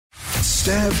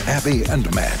Stav, Abby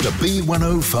and Matt, the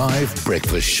B105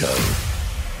 Breakfast Show.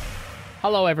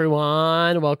 Hello,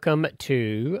 everyone. Welcome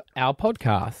to our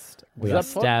podcast. We are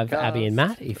Stav, podcast? Abby and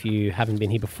Matt. If you haven't been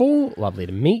here before, lovely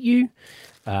to meet you.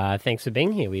 Thanks for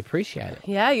being here. We appreciate it.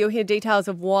 Yeah, you'll hear details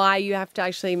of why you have to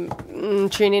actually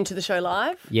tune into the show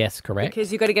live. Yes, correct.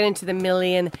 Because you've got to get into the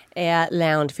Millionaire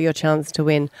Lounge for your chance to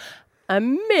win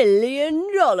 $1 million.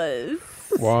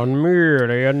 $1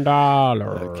 million.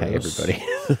 Okay, everybody.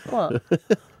 What?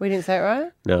 We didn't say it right?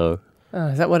 No. Oh,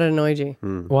 is that what annoyed you?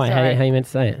 Why? Sorry. How you meant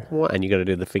to say it? What? And you got to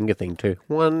do the finger thing too.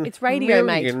 It's radio,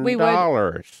 mate. We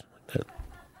won't.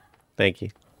 Thank you.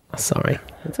 Sorry.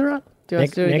 That's all right. Do you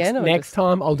want to do it again? Or Next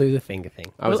time, I'll do the finger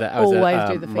thing. I was We'll at always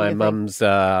do the my finger mum's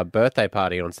birthday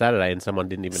party on Saturday, and someone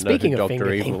didn't even Speaking know of who Dr.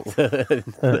 finger Evil.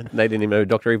 They didn't even know who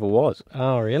Dr. Evil was.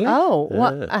 Oh, really? Oh,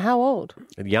 what? How old?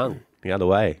 Young, the other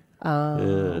way.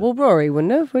 Well, Rory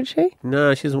wouldn't have, would she?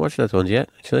 No, she hasn't watched those ones yet.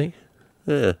 Actually,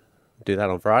 yeah. Do that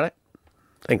on Friday.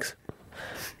 Thanks.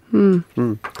 How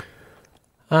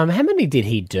many did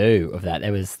he do of that?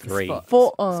 There was the 3.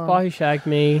 Spy Who Shagged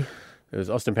Me. It was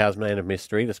Austin Powers' Man of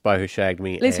Mystery, The Spy Who Shagged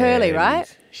Me. Liz and- Hurley, right?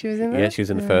 She was in there? Yeah, she was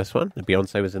in the first one.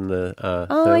 Beyonce was in the Oh,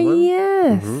 third one.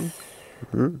 yes.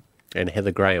 And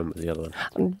Heather Graham was the other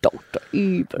one. Dr.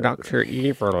 Evil. Dr.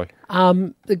 Evil.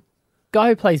 The guy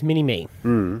who plays Mini-Me.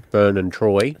 Vernon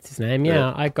Troy. That's his name,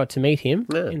 yeah. I got to meet him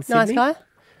in Sydney. Nice guy?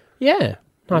 Yeah.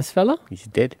 Nice fella. He's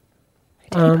dead.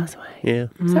 Did he pass away? Yeah.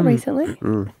 Is that recently?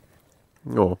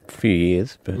 Oh, a few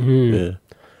years, but yeah.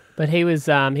 But he was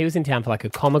in town for like a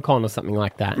Comic-Con or something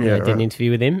like that. And Yeah, I did an right.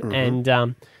 interview with him.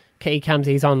 And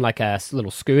he's on like a little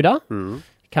scooter. He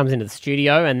comes into the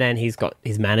studio and then he's got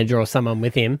his manager or someone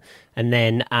with him. And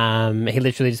then he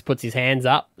literally just puts his hands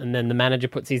up and then the manager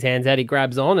puts his hands out. He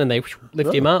grabs on and they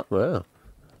lift him up. Wow.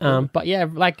 But yeah,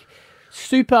 like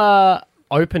super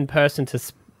open person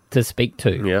to speak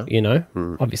to. Yeah. You know,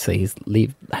 obviously he's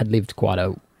had lived quite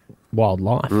a wild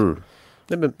life.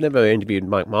 Never interviewed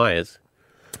Mike Myers.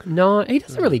 No, he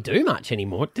doesn't really do much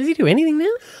anymore. Does he do anything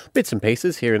now? Bits and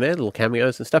pieces here and there, little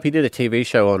cameos and stuff. He did a TV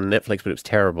show on Netflix, but it was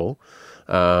terrible.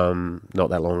 Not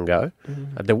that long ago.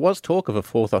 There was talk of a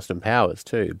 4th Austin Powers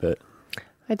too, but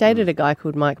I dated a guy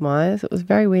called Mike Myers. It was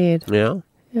very weird. yeah,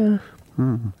 Yeah.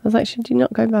 I was like, should you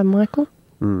not go by Michael?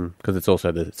 because it's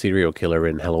also the serial killer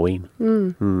in Halloween.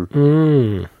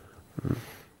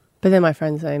 But then my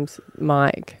friend's name's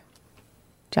Mike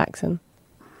Jackson.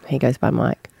 He goes by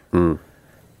Mike.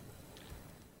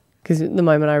 Because the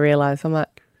moment I realised, I'm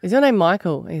like, is your name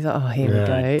Michael? He's like, oh, here we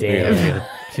go. Damn.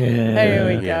 Here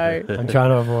we go. I'm trying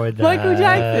to avoid that. Michael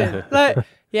Jackson. Like,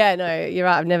 yeah, no, you're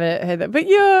right. I've never heard that. But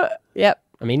yep.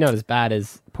 I mean, not as bad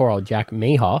as poor old Jack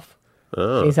Mehoff.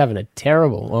 Oh. He's having a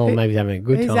terrible, maybe he's having a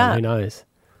good who's time. that? Who knows?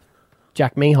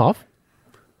 Jack Mehoff.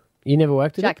 You never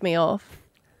worked with him? Jack me off.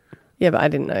 Yeah, but I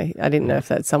didn't know if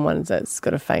that's someone that's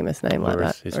got a famous name like Or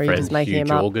that. his Or are you friend just making Hugh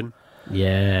him up? Jorgen.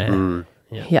 Yeah.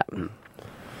 Yeah.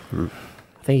 I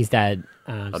think his dad,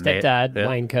 stepdad, yeah.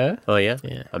 Wayne Kerr. Oh yeah,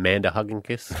 Yeah. Amanda Hug and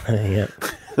Kiss. Yeah.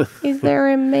 Is there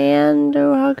a man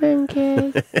to hug and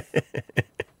kiss?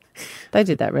 They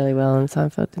did that really well in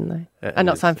Seinfeld, didn't they?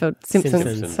 Not Seinfeld, Simpsons.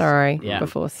 Simpsons. Sorry. Yeah.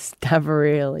 Before Stav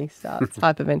really starts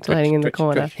hyperventilating in the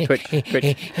corner.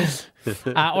 Twitch.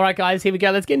 All right, guys, here we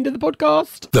go. Let's get into the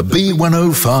podcast. The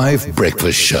B105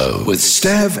 Breakfast Show with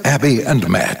Stav, Abby and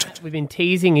Matt. We've been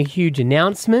teasing a huge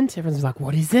announcement. Everyone's like,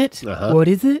 what is it? What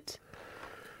is it?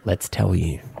 Let's tell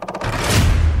you.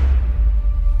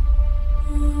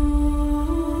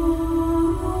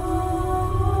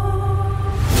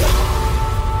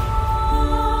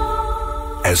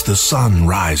 As the sun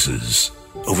rises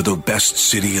over the best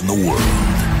city in the world,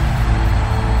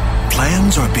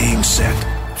 plans are being set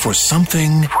for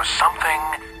something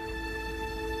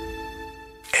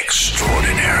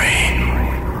extraordinary.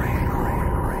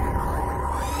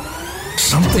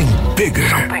 Something bigger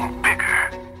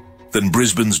than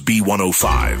Brisbane's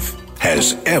B105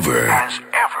 has ever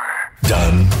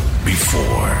done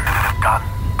before.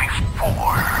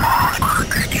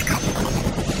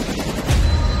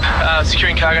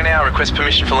 Securing cargo now. Request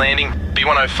permission for landing.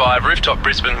 B105 rooftop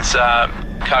Brisbane's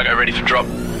cargo ready for drop.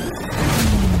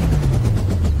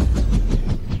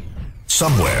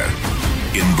 Somewhere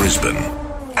in Brisbane,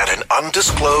 at an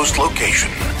undisclosed location,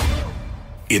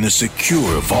 in a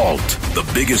secure vault, the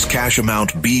biggest cash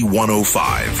amount B105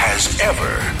 has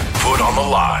ever put on the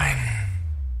line.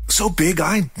 So big,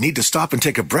 I need to stop and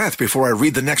take a breath before I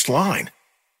read the next line.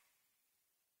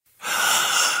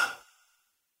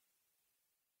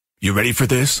 You ready for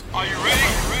this? Are you ready?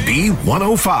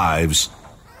 B105's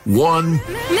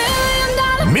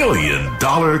 $1 million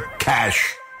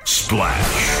cash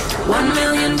splash. $1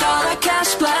 million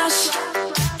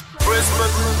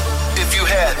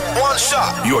bet, one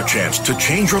shot, Your chance to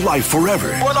change your life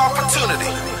forever. one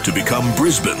opportunity To become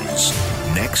Brisbane's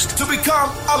next to become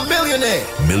a millionaire.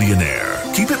 millionaire.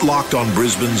 Keep it locked on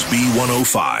Brisbane's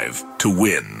B105 to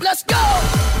win. Let's go!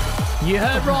 You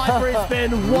heard right,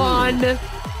 Brisbane.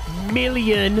 $1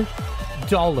 million.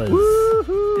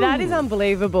 That is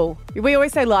unbelievable. We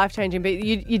always say life-changing, but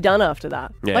you're done after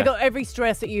that. Yeah. Like every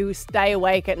stress that you stay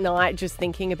awake at night just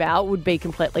thinking about would be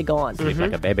completely gone. Sleep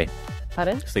like a baby.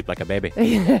 Pardon? Sleep like a baby.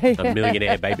 A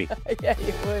millionaire baby. Yeah,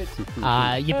 you would.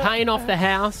 You're paying off the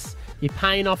house. You're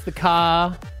paying off the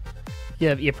car.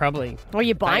 You're probably... Or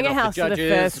you're buying a Paying off house for the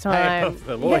judges, first paying time. off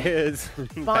the lawyers.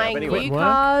 Buying Anyway. new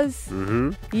cars.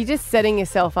 Mm-hmm. You're just setting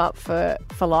yourself up for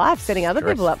life, setting other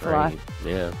people up for life.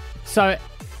 Stress-free. Yeah. So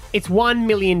it's $1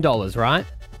 million, right?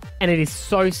 And it is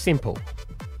so simple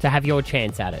to have your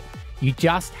chance at it. You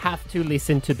just have to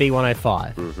listen to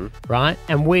B105, right?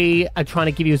 And we are trying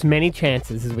to give you as many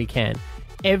chances as we can.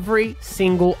 Every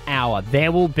single hour,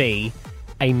 there will be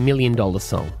a $1 million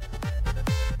song.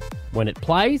 When it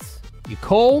plays, you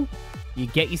call, you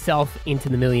get yourself into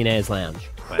the Millionaires Lounge.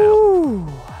 Wow.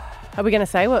 Are we going to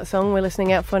say what song we're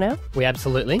listening out for now? We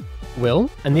absolutely will.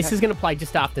 And this is going to play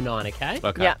just after 9, okay?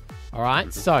 Okay. Yeah. All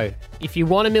right, so if you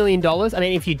want $1 million, I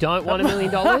mean, if you don't want $1 million,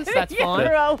 that's fine.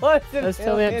 That's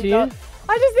totally up to you.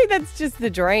 I just think that's just the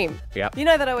dream. Yep. You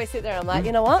know that I always sit there and I'm like,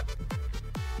 you know what?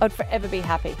 I'd forever be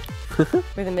happy with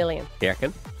 $1 million. You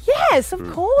reckon? Yes,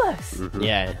 of course.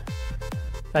 Yeah.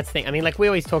 That's the thing. I mean, like, we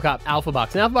always talk up Alpha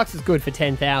Bucks, and Alpha Bucks is good for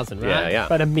 10,000, right? Yeah, yeah.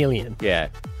 But $1 million. Yeah.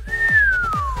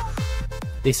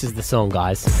 This is the song,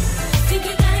 guys. Think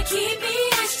you gotta keep me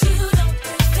as you don't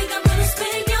think I'm gonna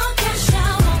spend your cash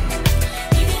out,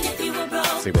 even if you were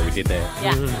broke. See what we did there.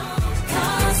 Yeah.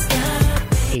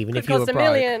 Even if Could you were cost $1 broke.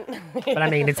 million. But I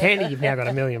mean, it's handy you've now got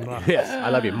 $1 million. Yes, I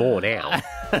love you more now.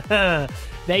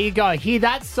 There you go. Hear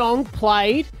that song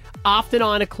played after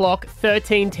 9 o'clock.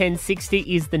 131060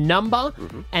 is the number.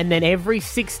 And then every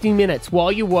 60 minutes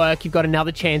while you work, you've got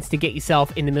another chance to get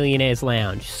yourself in the Millionaires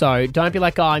Lounge. So don't be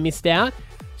like, oh, I missed out.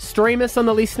 Stream us on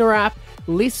the Listener app.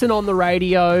 Listen on the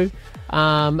radio.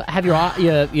 Have your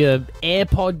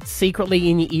AirPod secretly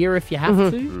in your ear if you have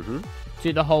to.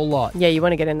 Do the whole lot. Yeah, you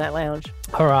want to get in that lounge.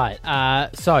 All right.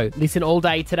 So listen all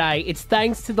day today. It's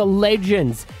thanks to the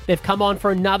legends. They've come on for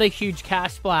another huge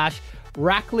cash splash.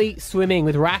 Rackley Swimming.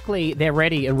 With Rackley, they're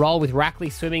ready. Enroll with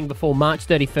Rackley Swimming before March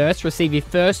 31st. Receive your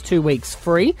first 2 weeks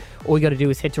free. All you got to do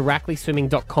is head to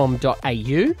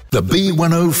rackleyswimming.com.au. The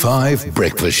B105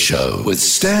 Breakfast Show with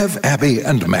Stav, Abby,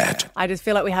 and Matt. I just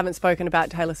feel like we haven't spoken about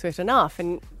Taylor Swift enough.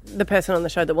 And the person on the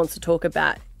show that wants to talk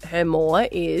about her more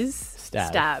is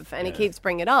Stav. And he keeps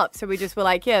bringing it up. So we just were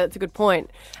like, yeah, that's a good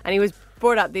point. And he was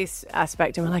brought up this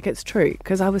aspect and we're like, it's true.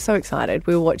 Because I was so excited.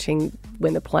 We were watching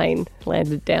when the plane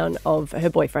landed down of her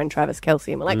boyfriend, Travis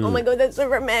Kelce. And we're like, oh my God, that's so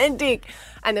romantic.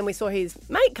 And then we saw his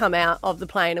mate come out of the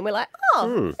plane and we're like, oh,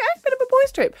 okay, bit of a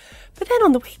boys trip. But then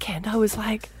on the weekend, I was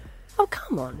like, oh,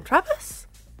 come on, Travis.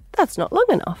 That's not long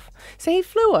enough. So he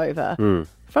flew over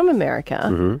from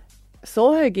America,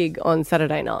 saw her gig on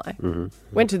Saturday night,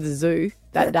 went to the zoo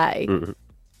that day,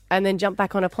 and then jumped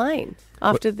back on a plane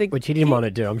after the Which he didn't want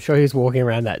to do. I'm sure he was walking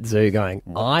around that zoo going,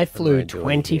 I flew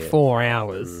 24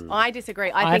 hours. I disagree.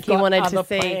 I I've think he got wanted other to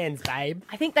see. plans, babe.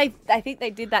 I think they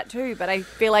did that too, but I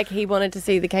feel like he wanted to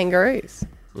see the kangaroos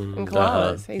and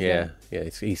koalas. He's Yeah.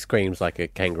 He screams like a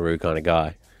kangaroo kind of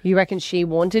guy. You reckon she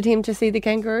wanted him to see the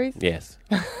kangaroos? Yes.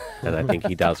 And I think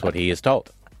he does what he is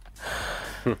told.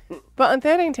 But on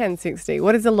 131060,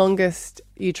 what is the longest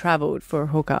you travelled for a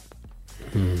hookup?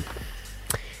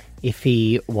 If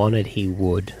he wanted, he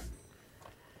would.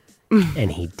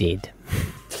 And he did.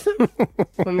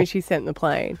 When she sent the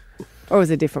plane, or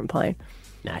was it a different plane?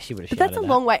 Nah, she would have But that's a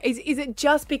long way. Is it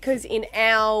just because in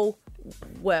our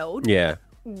world Yeah.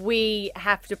 we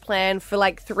have to plan for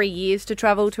like 3 years to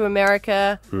travel to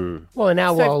America? Well, in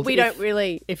our So world, we don't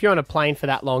really. If you're on a plane for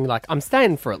that long, like, I'm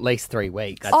staying for at least 3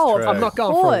 weeks. Oh, I'm not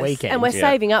going for a weekend. And we're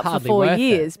saving up Hardly for 4 worth it.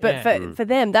 years. But Yeah. for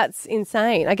them, that's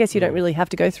insane. I guess you don't really have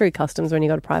to go through customs when you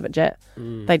got a private jet.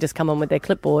 They just come on with their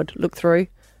clipboard, look through,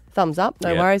 thumbs up,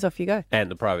 no Yeah. worries, off you go. And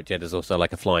the private jet is also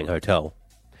like a flying hotel.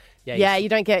 Yeah, you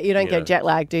don't get know, jet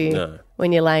lag, do you? no.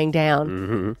 When you're laying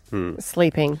down,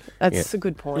 sleeping. That's a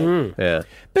good point. Yeah.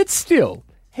 But still,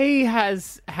 he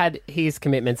has had his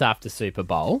commitments after Super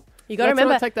Bowl. You got to Let's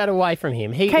remember, not take that away from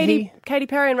him. Katy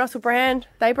Perry and Russell Brand,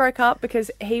 they broke up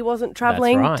because he wasn't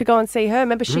travelling right. to go and see her.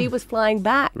 Remember, she was flying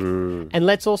back. And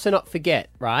let's also not forget,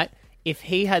 right? if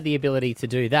he had the ability to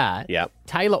do that, Yep.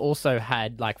 Taylor also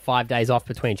had like 5 days off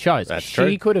between shows. That's she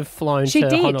true. could have flown She to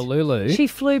did. Honolulu. She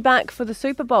flew back for the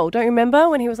Super Bowl. Don't you remember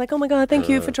when he was like, "Oh my God, thank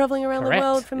you for traveling around Correct. the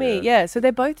world for me." Yeah, so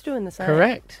they're both doing the same.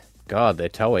 Correct. God, they're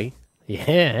toey.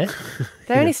 Yeah.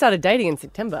 They only started dating in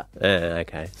September.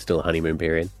 Okay. Still a honeymoon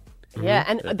period. Yeah,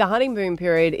 and the honeymoon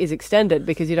period is extended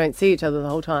because you don't see each other the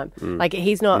whole time. Like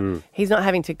he's not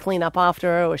having to clean up after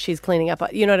her, or she's cleaning up.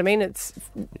 You know what I mean? It's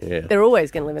Yeah. they're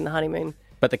always going to live in the honeymoon.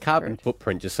 But the carbon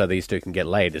footprint, just so these two can get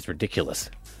laid, is ridiculous.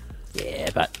 Yeah,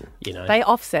 but, you know. They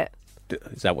offset.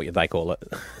 Is that what they call it?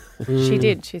 She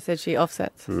did. She said she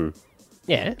offsets.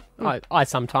 Yeah. I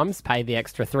sometimes pay the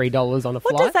extra $3 on a What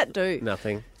flight. does that do?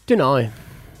 Nothing. Dunno.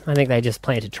 I think they just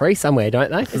plant a tree somewhere, don't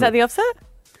they? Is that the offset?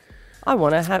 I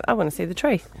want to see the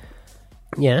tree.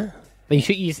 Yeah. But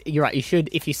you're right. You should,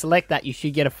 if you select that, you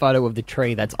should get a photo of the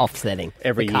tree that's offsetting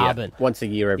Every the year. carbon. Once a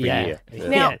year, every year.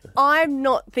 Now, Yeah. I'm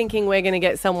not thinking we're going to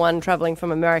get someone travelling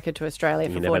from America to Australia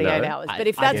for never 48 know. hours. But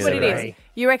if I that's what it disagree. is,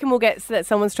 you reckon we'll get that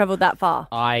someone's travelled that far?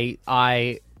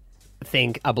 I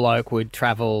think a bloke would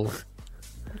travel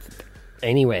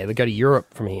anywhere. They go to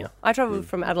Europe from here. I travelled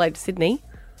from Adelaide to Sydney.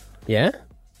 Yeah?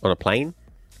 On a plane?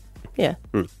 Yeah.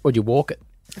 Would you walk it?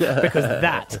 Because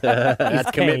that is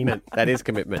That's keen. commitment. That is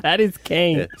commitment. That is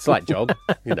keen. Yeah. Slight jog.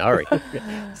 In a hurry.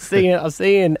 I'll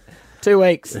see you in 2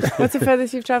 weeks. What's the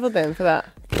furthest you've travelled then for that?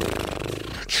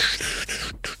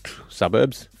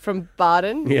 Suburbs? From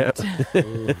Barden Yeah.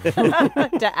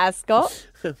 to Ascot?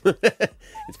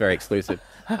 It's very exclusive.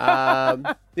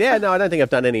 Yeah, no, I don't think I've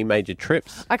done any major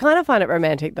trips. I kind of find it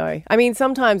romantic though. I mean,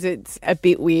 sometimes it's a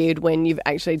bit weird when you've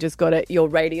actually just got your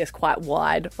radius quite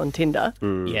wide on Tinder.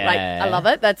 Yeah. Like, I love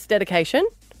it. That's dedication.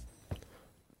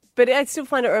 But I still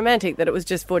find it romantic that it was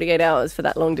just 48 hours for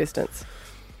that long distance.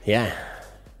 Yeah.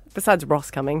 Besides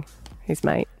Ross coming, his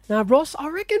mate. Now, Ross, I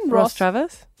reckon Ross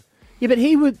Travers. Yeah, but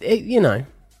he would, Maybe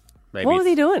What was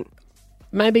he doing?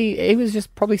 maybe he was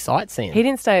just probably sightseeing. He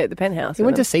didn't stay at the penthouse. He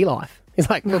went to with Sea Life. He's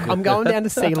like, look, I'm going down to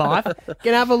Sea Life.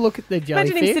 Gonna have a look at the them.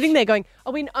 jellyfish. Imagine him sitting there going,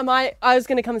 I was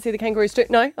going to come and see the kangaroos too.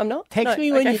 No, I'm not. Text No,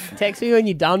 me when okay.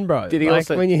 you're done, bro. Did he Like,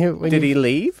 also? when Did you- he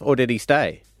leave or did he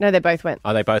stay? No, they both went.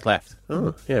 Oh, they both left.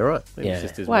 Oh, yeah, right. Maybe Yeah. it's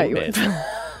just his Wait,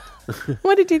 wingman.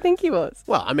 What did you think he was?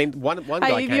 Well, I mean, one Hey,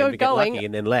 guy if came you're to get going- lucky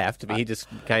and then left, but he just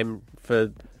came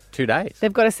for 2 days.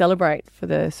 They've got to celebrate for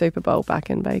the Super Bowl back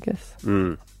in Vegas.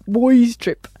 Boys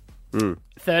trip.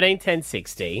 13, 10,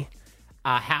 60.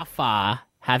 How far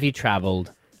have you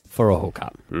travelled for a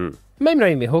hookup? Maybe not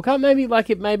even a hookup. Maybe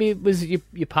it was your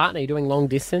partner. You're doing long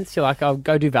distance. You're like, I'll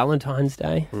go do Valentine's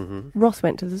Day. Ross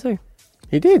went to the zoo.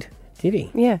 He did. Did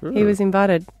he? Yeah, he was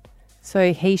invited.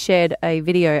 So he shared a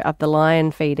video of the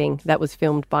lion feeding that was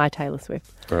filmed by Taylor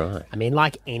Swift. Right. I mean,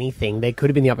 like anything, there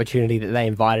could have been the opportunity that they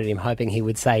invited him, hoping he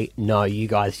would say, "No, you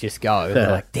guys just go." And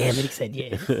they're like, "Damn it, he said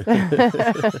yes."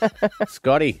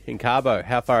 Scotty in Cabo,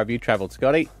 how far have you travelled,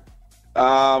 Scotty?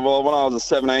 Well, when I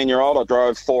was a 17-year-old, I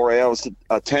drove 4 hours to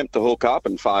attempt to hook up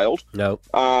and failed. No.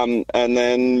 And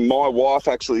then my wife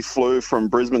actually flew from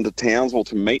Brisbane to Townsville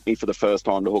to meet me for the first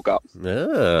time to hook up.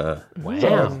 Ah.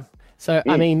 Wow. So,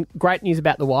 I mean, great news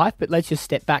about the wife, but let's just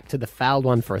step back to the failed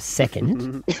one for a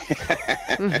second.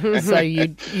 So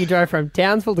you drove from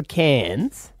Townsville to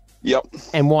Cairns, Yep.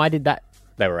 and why did that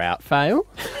They were out. fail?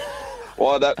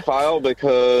 Why did that fail?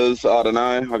 Because, I don't know,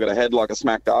 I got a head like a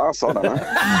smacked ass. I don't know.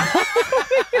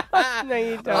 No,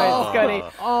 you don't, Scotty.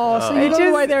 Oh, so you It got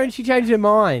just- away there and she changed her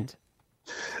mind.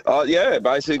 Yeah,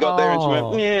 basically got there and she Oh.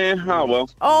 went, yeah, oh, well.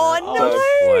 Oh,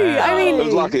 no. Wow. I mean, It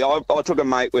was lucky. I took a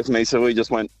mate with me, so we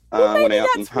just went well, went maybe out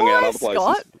and that's hung out why, other places.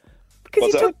 Scott. Because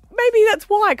What's you took, maybe that's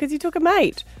why, because you took a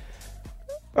mate.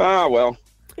 Ah, well.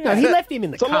 No, he left him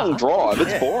in the It's a car. long drive.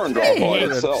 It's boring drive by Yeah.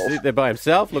 itself. They're by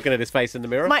himself, looking at his face in the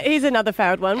mirror. Here's another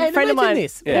failed one. And friend of imagine mine.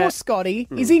 this. Yeah. Poor Scotty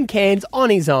is in Cairns on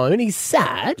his own. He's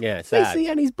sad. Yeah, sad. He's,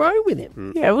 and his bro with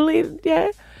him. Yeah, well,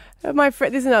 yeah. My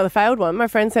friend, this is another failed one. My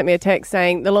friend sent me a text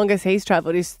saying the longest he's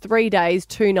travelled is 3 days,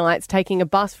 2 nights, taking a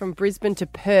bus from Brisbane to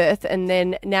Perth and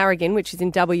then Narrogin, which is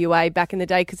in WA, back in the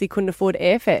day because he couldn't afford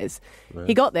airfares.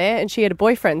 He got there and she had a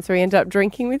boyfriend, so he ended up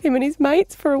drinking with him and his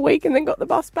mates for a week and then got the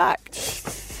bus back.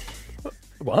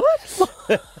 What?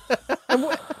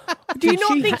 Do you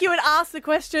not think you would ask the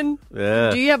question, Yeah.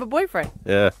 do you have a boyfriend?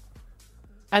 Yeah.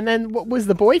 And then what was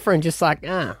the boyfriend just like,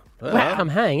 come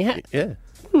hang? Yeah.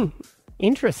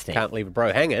 Interesting. Can't leave a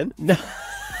bro hanging.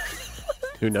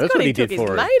 Who knows God, what he he took did his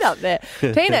for him? mate up there.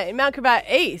 Tina, in Mount Gravatt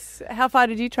East, how far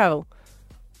did you travel?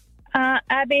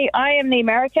 Abby, I am the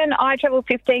American. I travelled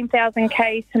 15,000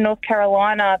 k's to North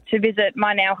Carolina to visit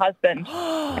my now husband.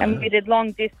 And we did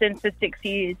long distance for 6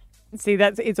 years. See,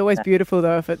 it's always beautiful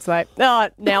though if it's like, now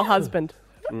husband.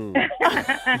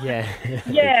 Yeah.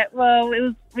 Yeah, well,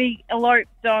 we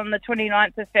eloped on the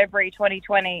 29th of February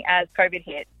 2020 as COVID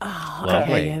hit. Oh,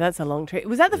 Lovely. okay, yeah, that's a long trip.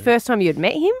 Was that the first time you had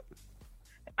met him?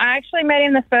 I actually met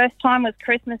him the first time was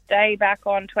Christmas Day back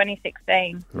on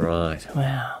 2016. Right.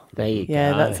 Wow. There you go.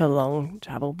 Yeah, that's a long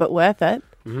travel, but worth it.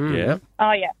 Yeah.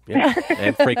 Oh, yeah. Yeah.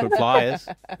 And frequent flyers.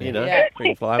 Yeah.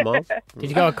 Frequent flyer miles. Did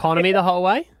you go economy the whole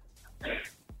way?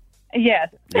 Yes.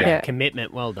 Yeah.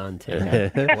 Commitment. Well done, too.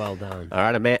 Well done. All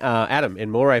right, Adam,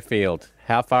 in Morayfield,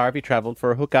 how far have you travelled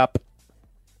for a hookup?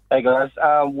 Hey guys,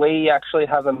 we actually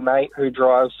have a mate who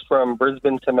drives from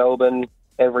Brisbane to Melbourne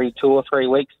every 2 or 3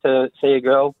 weeks to see a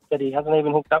girl that he hasn't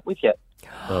even hooked up with yet.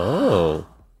 Oh.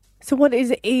 So what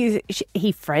is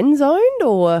he friend zoned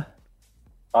or?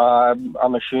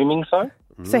 I'm assuming so.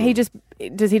 So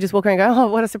does he just walk around and go, oh,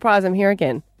 what a surprise, I'm here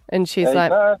again? And she's like,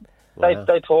 No, Wow.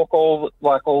 they talk all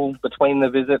between the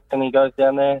visits, and he goes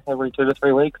down there every 2 to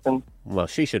 3 weeks. And Well,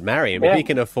 she should marry him. Yeah. If he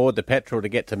can afford the petrol to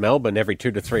get to Melbourne every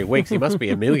 2 to 3 weeks, he must be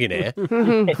a millionaire.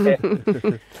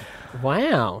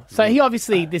 Wow. So he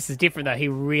obviously, this is different though. He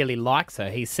really likes her.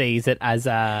 He sees it as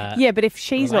a... yeah, but if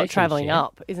she's not travelling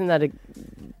relationship. up, isn't that a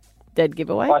dead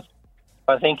giveaway?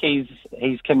 I think he's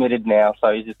committed now,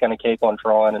 so he's just going to keep on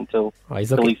trying until he's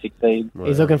he looking, succeeds.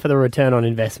 he's looking for the return on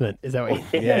investment. Is that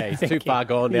what you Yeah, he's too far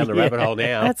gone down the rabbit hole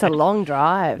now. That's a long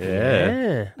drive.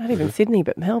 Yeah. Not even Sydney,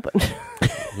 but Melbourne.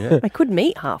 They could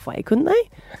meet halfway, couldn't they?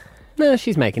 No,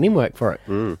 she's making him work for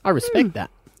it. I respect that.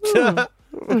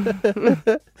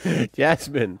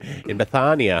 Jasmine, in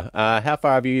Bethania, how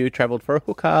far have you travelled for a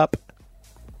hookup?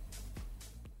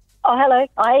 Oh, hello.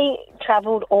 I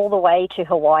travelled all the way to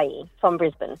Hawaii from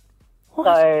Brisbane.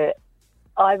 So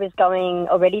I was going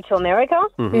already to America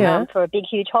for a big,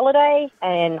 huge holiday,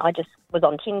 and I just was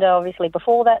on Tinder, obviously,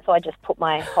 before that, so I just put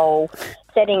my whole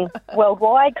setting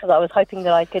worldwide because I was hoping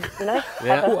that I could, have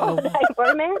a holiday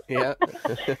romance. Yeah.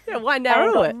 Why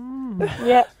narrow it?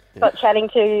 Yeah. Got chatting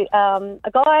to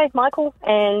a guy, Michael,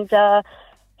 and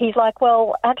he's like,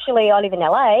 well, actually, I live in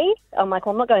LA. I'm like,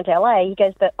 well, I'm not going to LA. He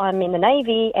goes, but I'm in the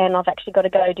Navy, and I've actually got to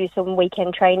go do some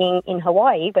weekend training in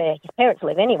Hawaii, where his parents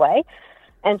live anyway.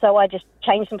 And so I just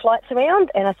changed some flights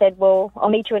around, and I said, well, I'll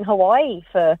meet you in Hawaii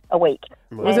for a week.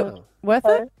 Was it worth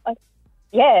it?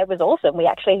 Yeah, it was awesome.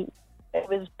 It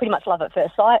was pretty much love at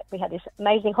first sight. We had this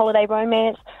amazing holiday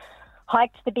romance,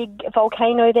 hiked the big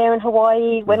volcano there in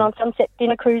Hawaii, went on sunset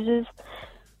dinner cruises.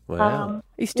 Wow.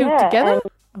 You still together?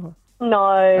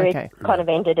 No, Okay. it kind of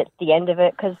ended at the end of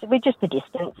it because we're just the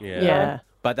distance. Yeah.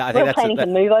 But I We think were planning to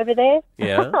that's... move over there.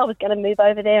 Yeah. I was going to move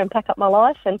over there and pack up my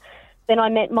life, and then I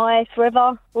met my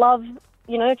forever love,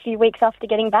 a few weeks after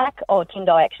getting back. Oh,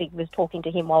 Tinder, I actually was talking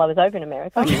to him while I was over in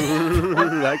America.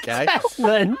 Okay.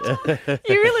 Then, You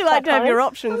really like to have your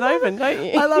options open, don't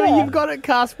you? I love it. You've got it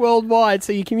cast worldwide,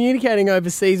 so you're communicating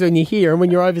overseas when you're here, and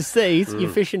when you're overseas, you're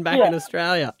fishing back in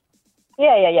Australia.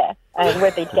 Yeah. And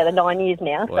we've been together 9 years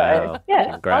now. Wow. So,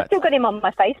 yeah, Congrats. I still got him on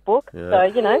my Facebook.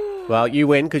 So, Well, you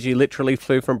win because you literally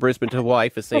flew from Brisbane to Hawaii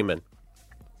for semen.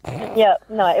 yeah,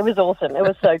 no, it was awesome. It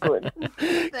was so good.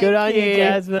 Good on you,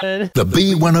 Jasmine. The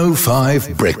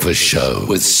B105 Breakfast Show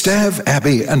with Stav,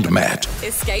 Abby, and Matt.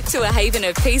 Escape to a haven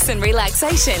of peace and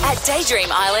relaxation at Daydream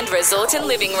Island Resort and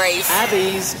Living Reef.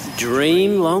 Abby's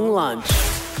Dream Long Lunch.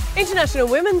 International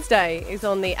Women's Day is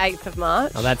on the 8th of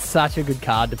March. Oh, that's such a good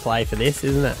card to play for this,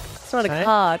 isn't it? It's not a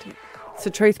card. It's the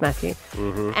truth, Matthew.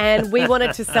 And we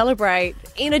wanted to celebrate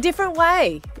in a different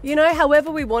way,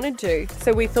 however we wanted to.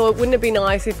 So we thought, wouldn't it be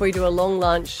nice if we do a long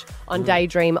lunch on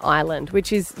Daydream Island,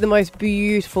 which is the most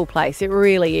beautiful place. It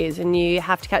really is. And you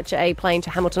have to catch a plane to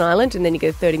Hamilton Island, and then you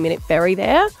get a 30-minute ferry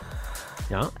there.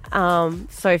 Yeah.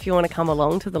 So if you want to come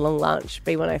along to the long lunch,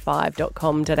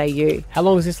 b105.com.au. How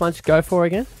long does this lunch go for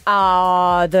again?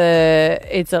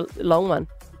 It's a long one.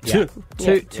 Yeah.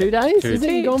 Two days? Is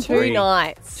it? You gone for? Two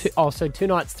nights. So 2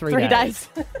 nights, 3 3 days.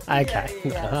 days. Okay.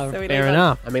 So we Fair leave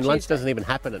enough. I mean, lunch doesn't even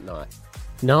happen at night.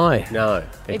 No. No,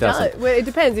 it does. doesn't. Well, it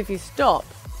depends if you stop.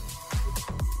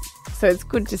 So it's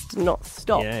good just to not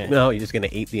stop. Yeah. No, you're just going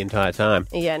to eat the entire time.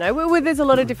 Yeah, no, there's a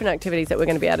lot of different activities that we're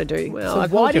going to be able to do. Well, So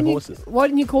I've why hold your didn't horses. why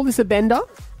didn't you call this a bender?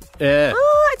 Yeah.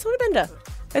 It's not a bender.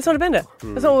 It's not a bender.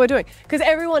 That's not what we're doing. Because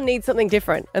everyone needs something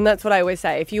different. And that's what I always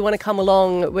say. If you want to come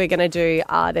along, we're going to do,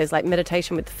 there's like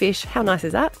meditation with the fish. How nice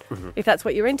is that? If that's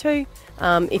what you're into.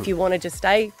 If you want to just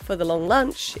stay for the long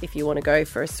lunch, if you want to go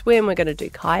for a swim, we're going to do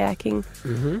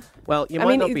kayaking. Well, you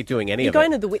might not be doing any you're of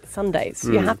going it. to the Whit Sundays.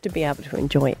 So you have to be able to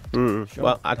enjoy it.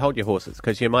 Well, I'd hold your horses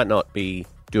because you might not be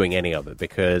doing any of it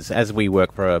because as we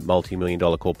work for a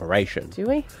multi-million-dollar corporation, Do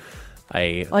we?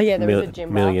 a Oh, yeah, there is a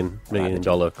gym bar. million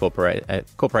dollar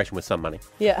corporation with some money.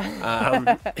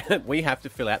 Yeah. We have to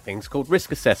fill out things called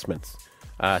risk assessments,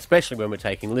 especially when we're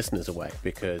taking listeners away,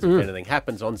 because if anything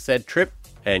happens on said trip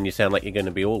and you sound like you're going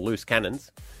to be all loose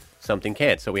cannons, something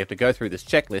can. So we have to go through this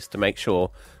checklist to make sure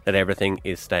that everything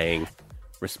is staying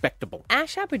respectable.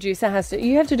 Ash, our producer,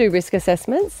 you have to do risk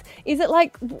assessments. Is it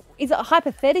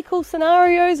hypothetical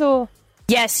scenarios or?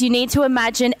 Yes, you need to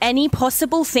imagine any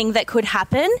possible thing that could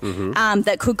happen,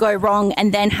 that could go wrong,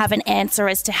 and then have an answer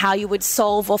as to how you would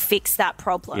solve or fix that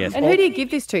problem. Yes. And who do you give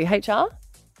this to? HR?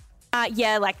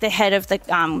 Yeah, like the head of the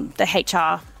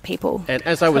HR people. And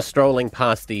as I was strolling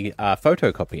past the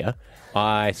photocopier,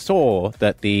 I saw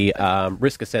that the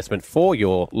risk assessment for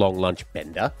your long lunch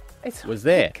bender was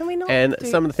there. Can we not And do-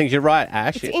 some of the things, you're right,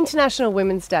 Ash. It's International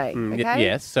Women's Day, okay?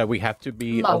 Yes, so we have to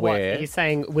be What, aware. you're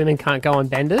saying women can't go on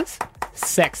benders?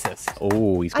 Sexist.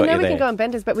 Oh, he's I got know you we there. can go on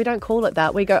benders, but we don't call it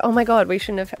that. We go, oh my God, we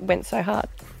shouldn't have went so hard.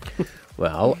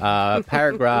 Well,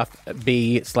 paragraph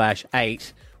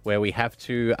B/8, where we have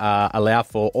to allow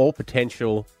for all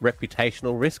potential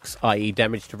reputational risks, i.e.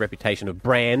 damage to reputation of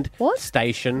brand,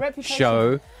 station, Reputation.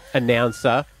 show,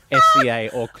 announcer, SCA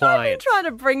or I've been client. trying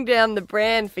to bring down the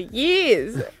brand for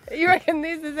years. You reckon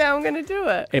this is how I'm going to do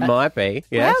it? It might be,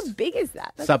 yes. How big is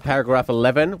that? Subparagraph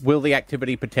 11, will the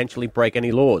activity potentially break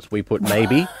any laws? We put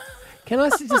maybe. Can I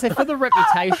just say, for the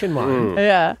reputation one,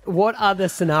 Yeah. what are the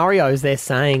scenarios they're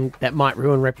saying that might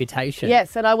ruin reputation?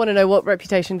 Yes, and I want to know what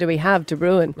reputation do we have to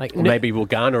ruin? Like, Or maybe we'll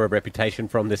garner a reputation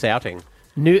from this outing.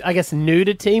 I guess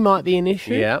nudity might be an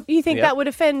issue. Yeah. You think that would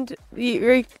offend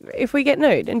you if we get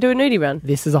nude and do a nudie run?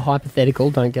 This is a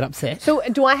hypothetical, don't get upset. So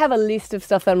do I have a list of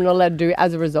stuff that I'm not allowed to do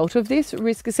as a result of this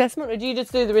risk assessment, or do you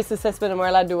just do the risk assessment and we're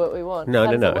allowed to do what we want? No,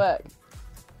 How no, does it no. work?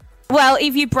 Well,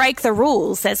 if you break the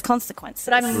rules, there's consequences.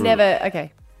 But I've never...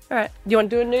 Okay. All right. Do you want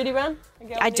to do a nudie run?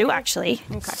 I do, actually.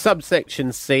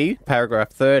 Subsection C, paragraph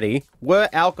 30, where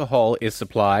alcohol is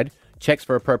supplied, checks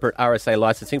for appropriate RSA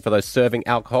licensing for those serving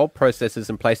alcohol, processes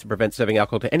in place to prevent serving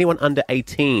alcohol to anyone under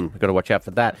 18. We've got to watch out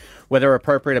for that. Whether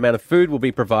appropriate amount of food will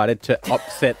be provided to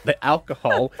offset the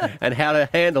alcohol, and how to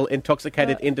handle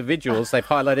intoxicated individuals. They've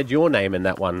highlighted your name in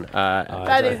that one.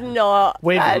 That is not...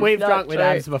 We've that's not drunk with true.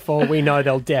 Abs before. We know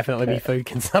there'll definitely be food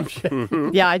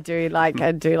consumption. Yeah, I do like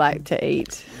to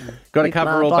eat. Got to with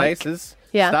cover my all bike. bases.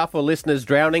 Yeah. Staff or listeners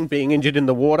drowning, being injured in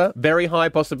the water, very high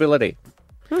possibility.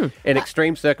 In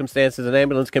extreme circumstances, an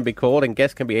ambulance can be called and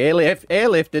guests can be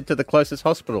airlifted to the closest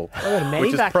hospital, which is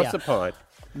medevac here. Proserpine.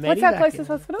 What's our closest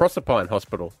hospital? Proserpine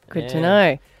Hospital. Good to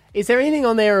know. Is there anything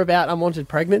on there about unwanted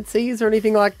pregnancies or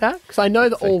anything like that? Because I know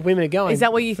that all women are going. Is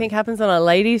that what you think happens on a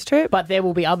ladies' trip? But there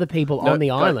will be other people on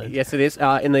the island. Yes, it is.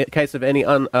 In the case of any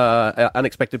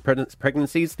unexpected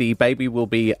pregnancies, the baby will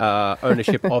be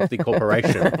ownership of the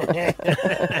corporation.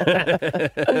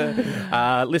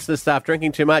 Listener staff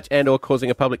drinking too much and or causing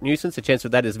a public nuisance, the chance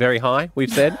of that is very high,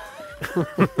 we've said.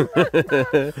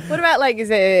 What about,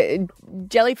 is it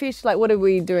jellyfish? What are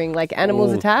we doing?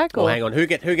 Animals attack? Well, Or? hang on. Who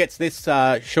gets this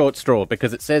short straw?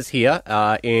 Because it says here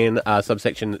in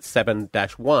subsection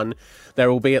 7-1,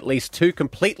 there will be at least 2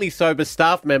 completely sober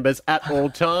staff members at all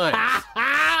times.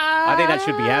 I think that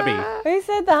should be Abby. Who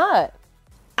said that?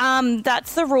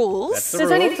 That's the rules. That's the There's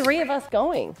rules. only 3 of us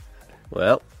going.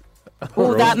 Well,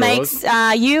 Well, that makes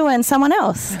you and someone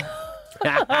else.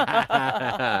 Okay,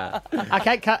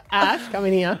 Ash, come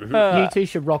in here. You two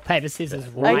should rock, paper, scissors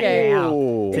right Okay. now.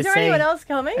 Ooh. to Is there see anyone else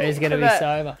coming? Who's going to be But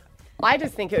sober? I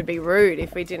just think it would be rude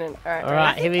if we didn't. All right. All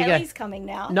right, here we go. Ellie's coming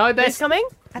now. No Who's best, coming?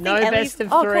 no Ellie's- best of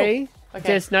Oh, cool. 3. Okay.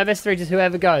 Just no best of 3, just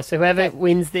whoever goes. So whoever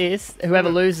wins this, whoever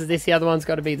loses this, the other one's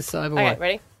got to be the sober Okay, one.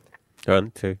 ready?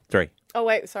 1, 2, 3. Oh,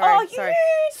 wait. Sorry. Oh, sorry.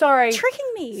 Sorry.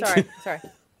 Tricking me. Sorry.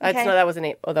 Okay. That wasn't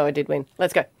it, although I did win.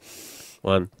 Let's go.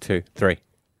 1, 2, 3.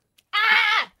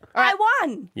 I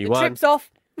won. You The won. trip's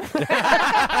off.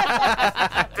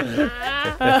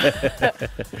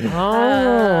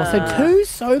 Oh, so 2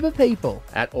 sober people.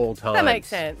 At all times. That makes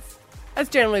sense. That's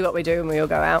generally what we do when we all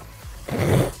go out.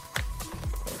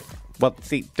 Well,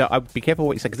 see, be careful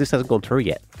what you say, because this hasn't gone through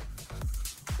yet.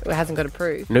 It hasn't got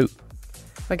approved. No.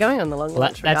 We're going on the long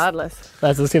lunch that's- regardless.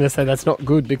 As I was going to say, that's not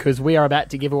good because we are about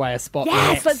to give away a spot. Yes,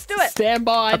 next. let's do it. Stand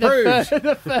by. Approved.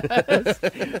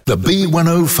 The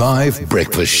B105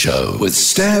 Breakfast Show with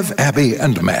Stav, Abby,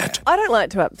 and Matt. I don't like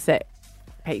to upset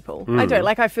people. I don't.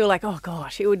 I feel like, oh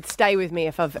gosh, it would stay with me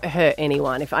if I've hurt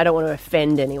anyone, if I don't want to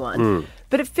offend anyone.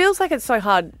 But it feels like it's so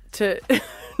hard to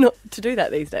not to do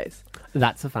that these days.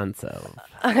 That's offensive.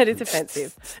 It is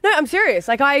offensive. No, I'm serious.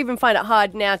 Like, I even find it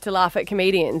hard now to laugh at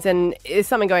comedians. And there's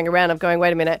something going around of going,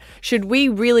 wait a minute, should we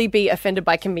really be offended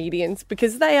by comedians?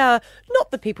 Because they are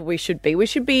not the people we should be. We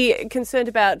should be concerned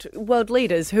about world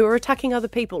leaders who are attacking other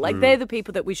people. Like, they're the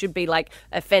people that we should be, like,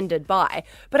 offended by.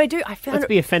 But I found Let's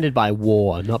be offended by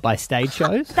war, not by stage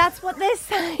shows. That's what they're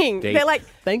saying. Deep. They're like,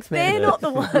 Thanks, man. they're not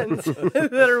the ones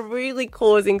that are really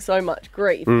causing so much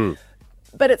grief.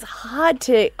 But it's hard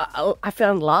to, I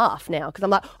found laugh now because I'm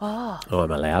like, oh,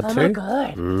 I'm allowed oh to. my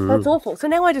God, that's awful. So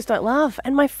now I just don't laugh.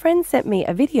 And my friend sent me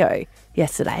a video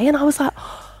yesterday and I was like,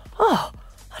 oh,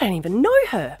 I don't even know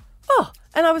her. Oh,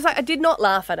 and I was like, I did not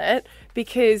laugh at it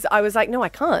because I was like, no, I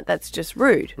can't. That's just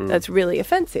rude. That's really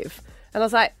offensive. And I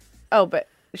was like, oh, but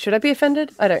should I be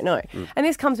offended? I don't know. And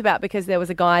this comes about because there was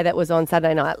a guy that was on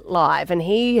Saturday Night Live and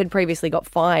he had previously got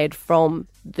fired from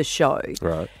the show.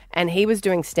 Right. And he was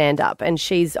doing stand-up and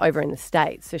she's over in the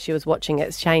States, so she was watching it.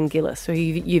 It's Shane Gillis, who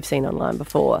you've seen online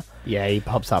before. Yeah, he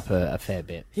pops up a fair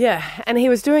bit. Yeah, and he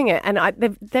was doing it and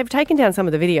they've taken down some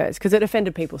of the videos because it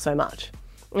offended people so much.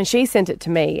 And she sent it to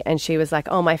me and she was like,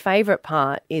 oh, my favourite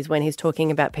part is when he's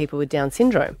talking about people with Down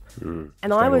syndrome. And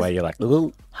Straight away you're like,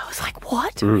 ooh. I was like,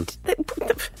 what?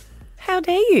 How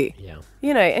dare you? Yeah.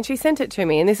 You know, and she sent it to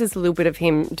me, and this is a little bit of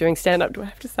him doing stand-up. Do I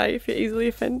have to say if you're easily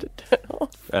offended? Turn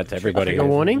off. That's everybody. Trigger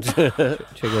warning. Trigger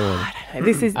warning.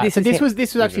 This is This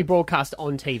was actually broadcast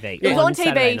on TV. It was on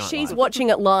Saturday TV. Night She's Live. watching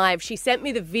it live. She sent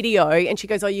me the video, and she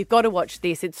goes, "Oh, you've got to watch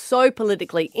this. It's so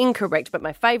politically incorrect." But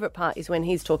my favourite part is when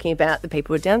he's talking about the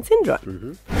people with Down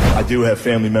syndrome. I do have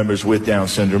family members with Down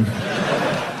syndrome.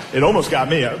 It almost got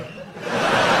me.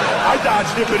 I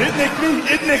dodged it, but it nicked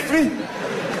me. It nicked me.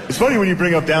 It's funny when you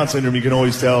bring up Down syndrome, you can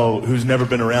always tell who's never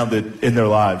been around it in their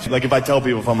lives. Like if I tell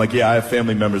people, if I'm like, yeah, I have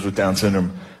family members with Down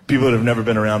syndrome, people that have never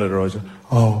been around it are always like,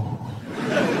 oh.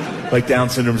 Like Down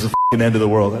syndrome is the f***ing end of the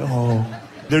world. Oh.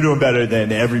 They're doing better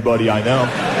than everybody I know.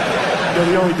 They're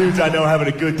the only dudes I know having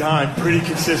a good time pretty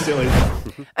consistently.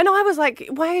 And I was like,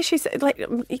 why is she like,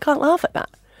 you can't laugh at that.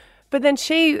 But then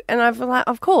and I've like,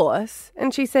 of course.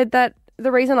 And she said that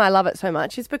the reason I love it so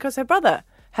much is because her brother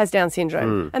has Down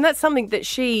syndrome. And that's something that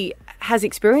she has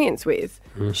experience with.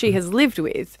 She has lived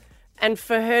with. And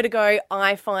for her to go,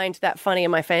 I find that funny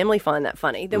and my family find that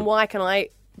funny, then why can I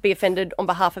be offended on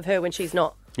behalf of her when she's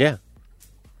not? Yeah.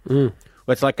 Well,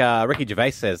 it's like Ricky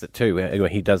Gervais says it too. Where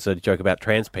he does a joke about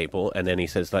trans people, and then he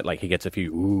says that like he gets a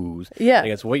few oohs. Yeah. And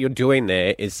he goes, what you're doing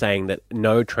there is saying that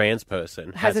no trans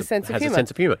person Has a sense of has humour. a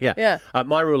sense of humour. Yeah. Yeah.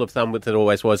 My rule of thumb with it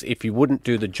always was, if you wouldn't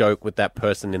do the joke with that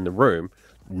person in the room,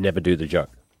 never do the joke.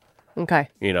 Okay.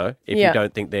 You know, if Yeah. you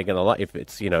don't think they're going to like, if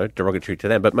it's, you know, derogatory to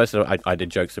them. But most of I did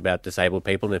jokes about disabled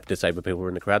people, and if disabled people were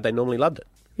in the crowd, they normally loved it.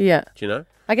 Yeah. Do you know?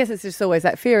 I guess it's just always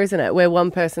that fear, isn't it? Where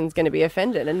one person's going to be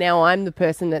offended. And now I'm the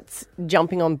person that's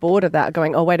jumping on board of that,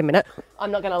 going, oh, wait a minute,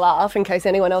 I'm not going to laugh in case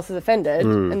anyone else is offended.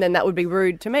 And then that would be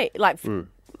rude to me. Like,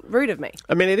 rude of me.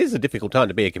 I mean, it is a difficult time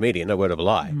to be a comedian, no word of a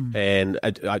lie. And I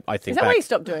think Is that why you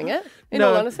stopped doing it, in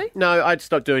all honesty? No, I'd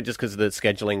stopped doing it just because the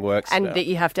scheduling works. And that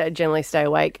you have to generally stay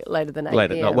awake later than 8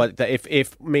 later. PM. No, well,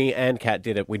 if me and Kat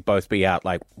did it, we'd both be out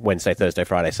like Wednesday, Thursday,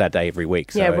 Friday, Saturday every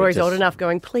week. So yeah, Rory's just- old enough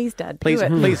going, please, Dad, do Please, it.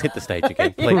 please hit the stage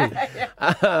again, please.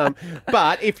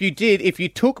 But if you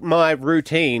took my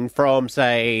routine from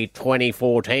say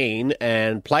 2014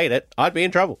 and played it, I'd be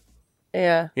in trouble.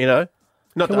 Yeah. You know.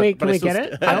 Not Can that- we but I still get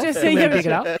it? I just Can we yeah, pick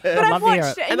it up? But I'd I've love to hear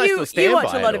watched, it. and I still you stand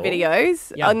watch by a lot it of all.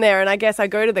 videos Yeah. on there, and I guess I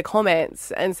go to the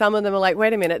comments, and some of them are like,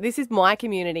 wait a minute, this is my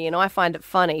community, and I find it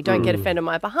funny. Don't get offended on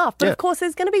my behalf. But Yeah. of course,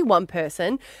 there's going to be one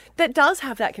person that does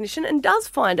have that condition and does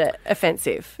find it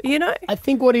offensive, you know? I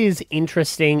think what is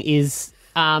interesting is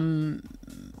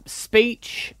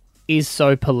speech is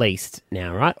so policed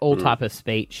now, right? All type of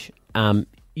speech.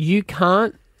 You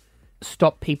can't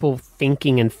stop people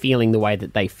thinking and feeling the way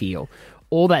that they feel.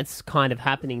 All that's kind of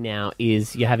happening now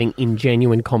is you're having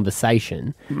ingenuine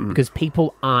conversation because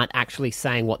people aren't actually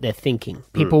saying what they're thinking.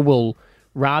 People will,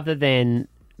 rather than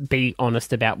be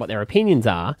honest about what their opinions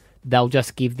are, they'll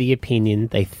just give the opinion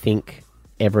they think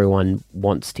everyone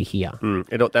wants to hear.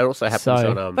 That also happens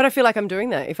So- on. But I feel like I'm doing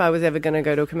that if I was ever going to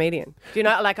go to a comedian. Do you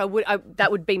know, like that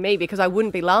would be me because I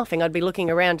wouldn't be laughing. I'd be looking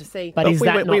around to see. But is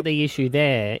that not the issue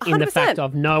there? In the 100%. fact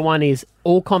of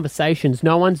all conversations,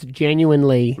 no one's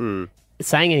genuinely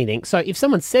saying anything. So if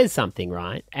someone says something,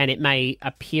 right, and it may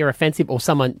appear offensive, or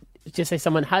someone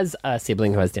has a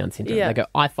sibling who has Down syndrome, Yeah. they go,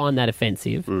 I find that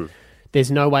offensive.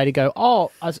 There's no way to go,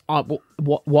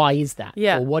 why is that?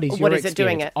 Yeah. Or what is Or your what is it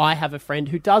doing experience? it? I have a friend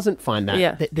who doesn't find that.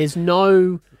 Yeah. There's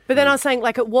no... But then I was saying,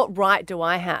 like, at what right do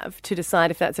I have to decide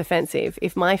if that's offensive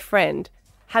if my friend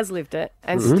has lived it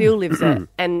and still lives it.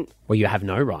 And Well, you have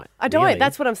no right. I don't. really.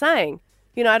 That's what I'm saying.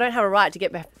 You know, I don't have a right to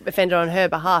get offended on her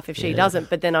behalf if she doesn't.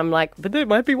 But then I'm like, but there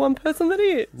might be one person that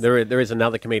is. There is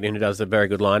another comedian who does a very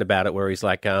good line about it where he's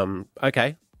like,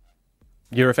 okay,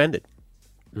 you're offended.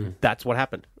 That's what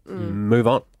happened. Move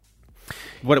on.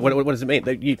 What does it mean?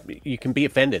 That you can be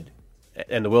offended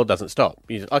and the world doesn't stop.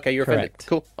 Okay, you're offended. Correct.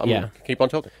 Cool. I'm gonna keep on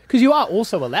talking. Because you are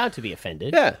also allowed to be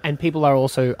offended. Yeah. And people are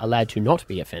also allowed to not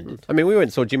be offended. I mean, we went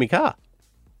and saw Jimmy Carr.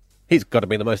 He's got to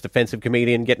be the most offensive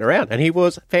comedian getting around, and he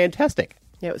was fantastic.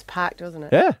 Yeah, it was packed, wasn't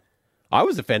it? Yeah. I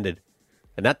was offended.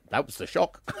 And that was the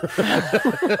shock.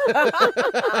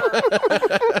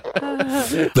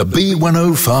 The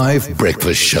B105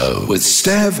 Breakfast Show with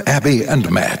Stav, Abby, and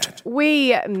Matt.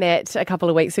 We met a couple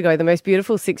of weeks ago, the most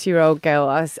beautiful 6-year-old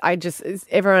girl.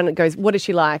 Everyone goes, what is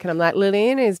she like? And I'm like,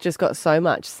 Lillian has just got so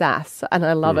much sass. And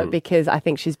I love it because I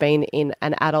think she's been in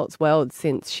an adult's world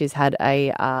since she's had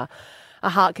a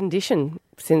heart condition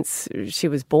since she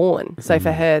was born. So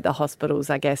for her, the hospital's,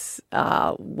 I guess,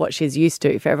 what she's used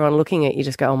to. For everyone looking at you,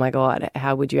 just go, oh my God,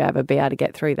 how would you ever be able to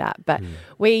get through that? But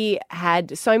we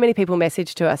had so many people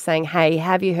message to us saying, hey,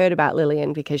 have you heard about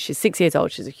Lillian? Because she's 6 years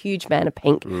old. She's a huge fan of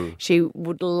Pink. She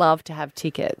would love to have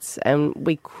tickets. And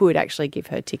we could actually give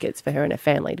her tickets for her and her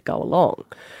family to go along,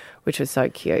 which was so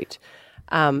cute.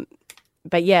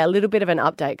 But yeah, a little bit of an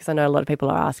update because I know a lot of people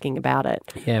are asking about it.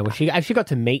 Yeah, well, she actually got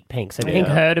to meet Pink. So Pink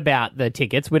heard about the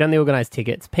tickets. We'd only organised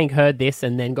tickets. Pink heard this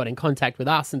and then got in contact with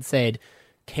us and said,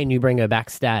 can you bring her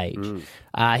backstage?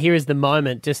 Here is the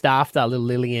moment just after little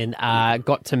Lillian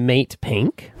got to meet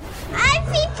Pink. I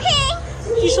see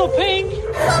Pink. You saw Pink?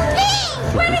 I saw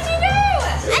Pink. What did you do?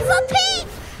 I saw Pink.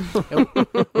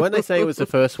 Weren't they saying it was the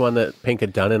first one that Pink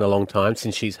had done in a long time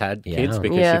since she's had kids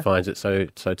because she finds it so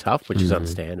tough, which is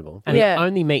understandable. And the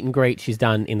only meet and greet she's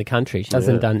done in the country. She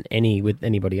hasn't done any with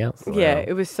anybody else. Yeah,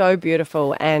 it was so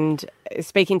beautiful. And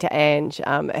speaking to Ange,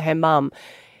 her mum,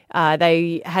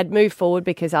 they had moved forward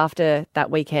because after that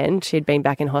weekend she'd been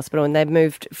back in hospital and they'd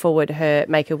moved forward her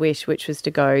Make-A-Wish, which was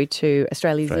to go to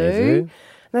Australia Zoo. And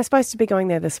they're supposed to be going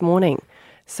there this morning.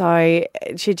 So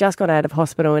she just got out of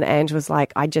hospital and Ange was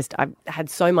like, I had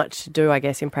so much to do, I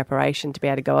guess, in preparation to be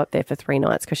able to go up there for 3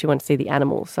 nights because she wanted to see the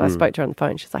animals. So I spoke to her on the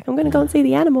phone. She's like, I'm going to go and see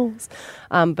the animals.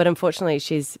 But unfortunately,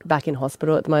 she's back in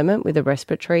hospital at the moment with a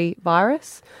respiratory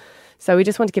virus. So we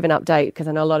just want to give an update because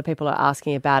I know a lot of people are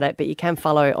asking about it, but you can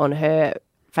follow on her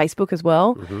Facebook as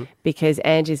well because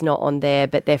Ange is not on there,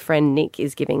 but their friend Nick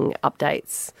is giving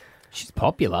updates. She's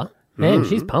popular. Man,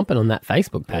 she's pumping on that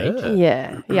Facebook page.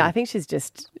 Yeah. I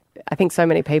think so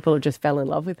many people just fell in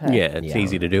love with her. Yeah, it's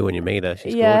easy to do when you meet her.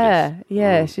 She's gorgeous.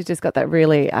 Yeah, she's just got that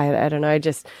really, I don't know,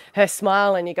 just her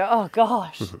smile and you go, oh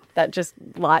gosh, that just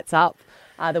lights up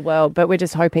the world. But we're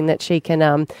just hoping that she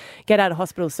can get out of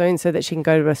hospital soon so that she can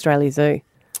go to Australia Zoo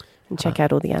and check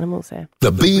out all the animals there.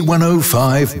 The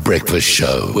B105 Breakfast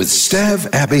Show with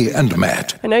Stav, Abby, and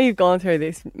Matt. I know you've gone through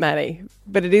this, Maddie,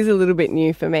 but it is a little bit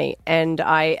new for me. And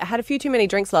I had a few too many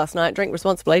drinks last night. Drink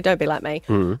responsibly, don't be like me.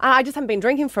 I just haven't been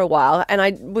drinking for a while. And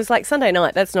I was like, Sunday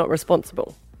night, that's not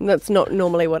responsible. That's not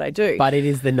normally what I do. But it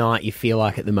is the night you feel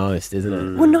like it the most, isn't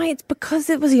it? Well, no, it's because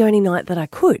it was the only night that I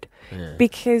could.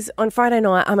 Because on Friday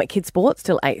night, I'm at Kids Sports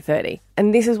till 8:30.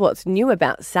 And this is what's new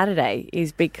about Saturday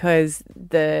is because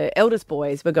the eldest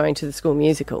boys were going to the school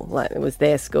musical. Like, it was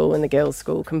their school and the girls'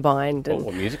 school combined. And,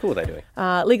 What musical were they doing?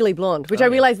 Legally Blonde, which I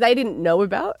realised they didn't know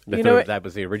about. They thought that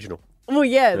was the original. Well,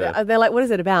 yeah. They're like, what is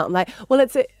it about? I'm like, well,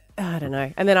 I don't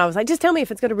know. And then I was like, just tell me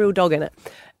if it's got a real dog in it.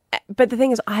 But the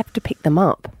thing is, I have to pick them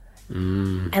up.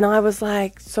 And I was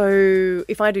like, so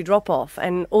if I do drop off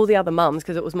and all the other mums,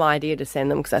 because it was my idea to send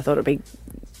them because I thought it'd be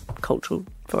cultural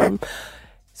for them.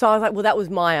 So I was like, well, that was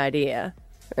my idea.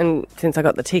 And since I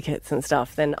got the tickets and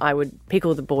stuff, then I would pick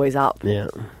all the boys up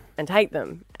and take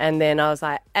them. And then I was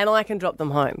like, and I can drop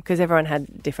them home because everyone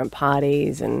had different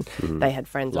parties and they had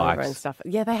friends over and stuff.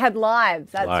 Yeah, they had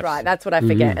lives. That's right. That's what I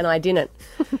forget. And I didn't.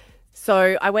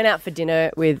 So I went out for dinner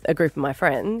with a group of my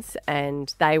friends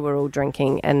and they were all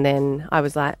drinking. And then I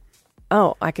was like,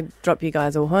 oh, I could drop you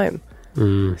guys all home.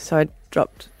 So I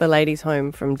dropped the ladies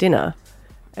home from dinner.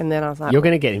 And then I was like... You're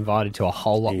going to get invited to a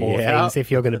whole lot more things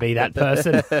if you're going to be that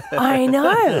person. I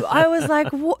know. I was like,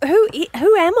 who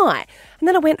am I? And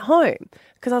then I went home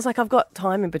because I was like, I've got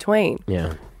time in between.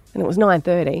 Yeah. And it was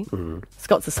 9:30.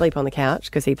 Scott's asleep on the couch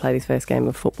because he played his first game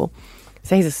of football.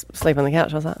 So he's asleep on the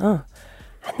couch. I was like, oh.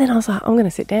 And then I was like, I'm going to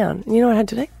sit down. And you know what I had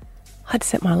to do? I had to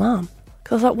set my alarm.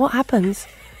 Because I was like, what happens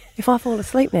if I fall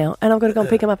asleep now and I've got to go and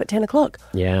pick him up at 10 o'clock?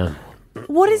 Yeah.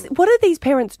 what do these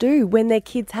parents do when their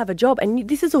kids have a job? And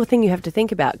this is a thing you have to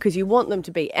think about because you want them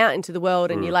to be out into the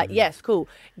world and you're like, yes, cool,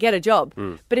 get a job.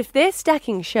 But if they're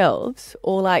stacking shelves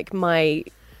or like my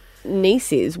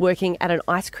niece is working at an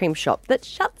ice cream shop that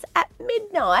shuts at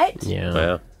midnight,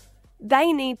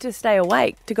 they need to stay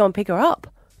awake to go and pick her up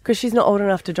because she's not old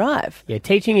enough to drive. Yeah,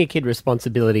 teaching your kid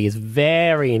responsibility is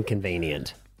very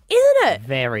inconvenient. Isn't it?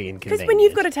 Very inconvenient. Because when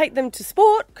you've got to take them to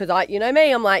sport, because you know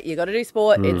me, I'm like, you got to do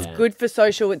sport. It's good for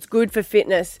social. It's good for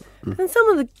fitness. And some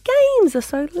of the games are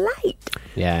so late.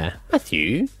 Yeah.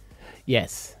 Matthew.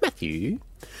 Yes. Matthew.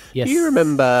 Yes. Do you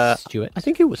remember, Stuart? I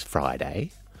think it was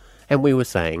Friday, and we were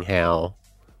saying how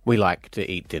we like to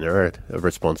eat dinner at a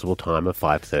responsible time of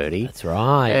 5:30. That's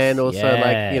right. And also,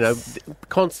 Yes.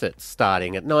 concerts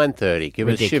starting at 9:30. Give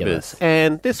us Ridiculous. shivers.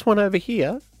 And this one over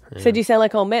here. So do you sound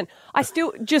like old men? I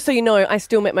still, just so you know, I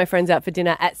still met my friends out for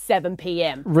dinner at 7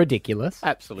 p.m. Ridiculous.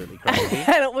 Absolutely crazy.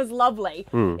 And it was lovely.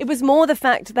 It was more the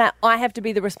fact that I have to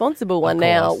be the responsible one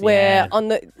now, course, where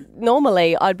yeah.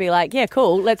 normally I'd be like, yeah,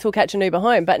 cool, let's all catch an Uber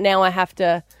home. But now I have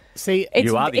to... See,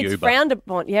 You are the it's Uber. frowned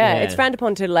upon. Yeah, Yeah. it's frowned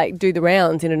upon to like do the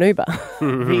rounds in an Uber,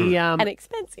 The and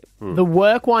expensive. the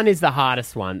work one is the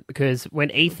hardest one because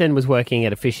when Ethan was working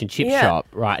at a fish and chip Yeah. shop,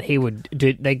 right,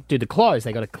 they do the clothes,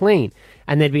 they got to clean,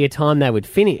 and there'd be a time they would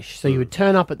finish. So you would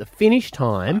turn up at the finish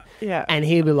time, Yeah. and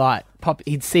he'd be like,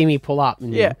 he'd see me pull up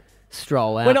and Yeah.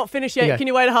 stroll out. We're not finished yet. He'd go, Can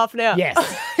you wait a half an hour? Yes.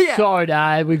 Yeah. Sorry,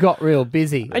 Dave, we got real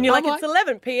busy. And you're I'm like, it's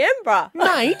 11 p.m., bruh.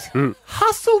 mate,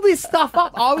 hustle this stuff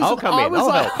up. I'll come in. I'll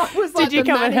I was like Did you the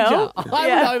come and manager. help? I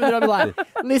Yeah. was over there. I'm like,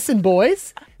 listen,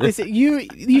 boys,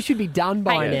 you should be done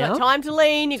by Hey, you've now. got time to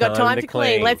lean. You've got Time time to to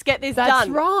clean. clean. Let's get this That's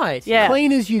done. right. Yeah.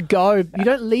 Clean as you go. You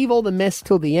don't leave all the mess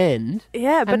till the end.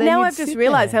 Yeah, but And then now you'd I've just sit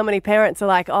realised there. how many parents are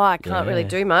like, oh, I can't really Yeah.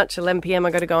 do much. 11 p.m.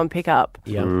 I got to go and pick up.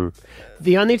 Yeah.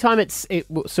 The only time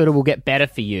sort of will get better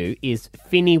for you is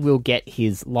Finney will get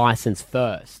his license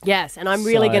first. Yes, and I'm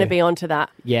really So- going to be onto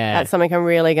that. Yeah. That's something I'm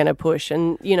really going to push.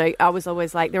 And, you know, I was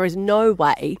always like, there is no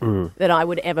way Mm. that I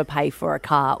would ever pay for a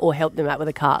car or help them out with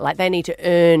a car. Like, they need to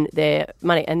earn their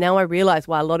money. And now I realise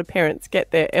why a lot of parents get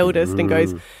their eldest and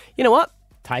goes, you know what?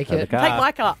 Take the it. car. Take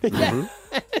my car.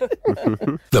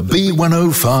 The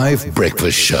B105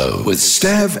 Breakfast Show with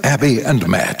Stav, Abby, and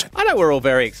Matt. I know we're all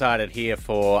very excited here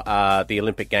for the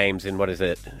Olympic Games in,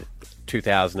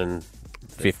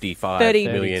 2055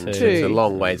 million. 32. It's a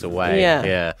long ways away.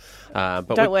 Yeah. But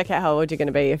Don't work out how old you're going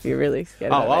to be if you're really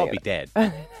scared. Oh, about I'll it. be dead.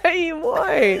 You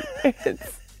won't.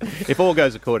 It's- if all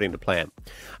goes according to plan.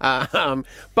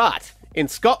 But in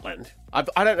Scotland, I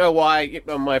don't know why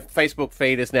my Facebook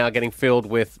feed is now getting filled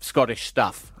with Scottish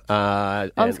stuff.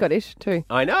 I'm and- Scottish too.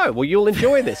 I know. Well, you'll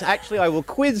enjoy this. Actually, I will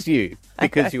quiz you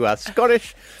because you are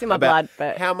Scottish. It's in my about blood,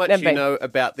 but how much never you been. know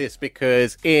about this?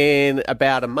 Because in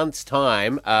about a month's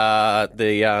time,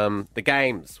 the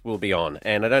games will be on,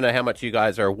 and I don't know how much you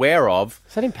guys are aware of.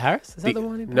 Is that in Paris? Is that the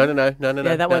one in No.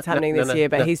 Yeah, that one's happening this year,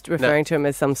 but he's referring to them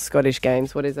as some Scottish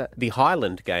games. What is it? the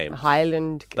Highland Games.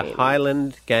 Highland The Games.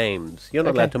 Highland Games. You're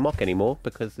not Okay. allowed to mock anymore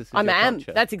because this is your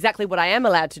culture. That's exactly what I am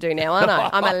allowed to do now, aren't I?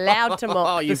 I'm allowed to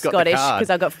mock the You've got the Scottish card. because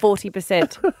I've got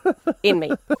 40% in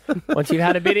me. Once you've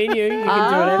had a bit in you, you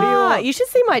can do whatever you want. You should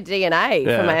see my DNA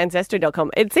Yeah. from my Ancestry.com.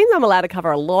 It seems I'm allowed to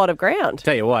cover a lot of ground.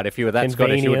 Tell you what, if you were that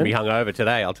Scottish, you wouldn't be Convenient. hungover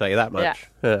today. I'll tell you that much.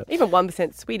 Yeah. Even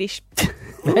 1% Swedish.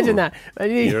 Imagine that.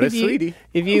 You're a If you- sweetie.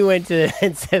 If you went to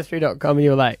Ancestry.com and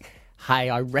you were like,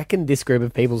 hey, I reckon this group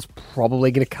of people's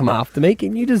probably going to come after me.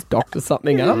 Can you just doctor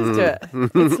something up? Let's do it.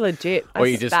 It's legit. Or I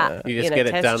you just spat you in just a get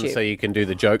it test done tube. so you can do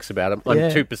the jokes about them. I'm Yeah.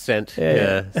 2%.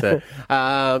 Yeah. So,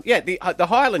 the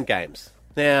Highland Games.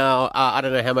 Now, I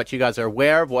don't know how much you guys are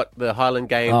aware of what the Highland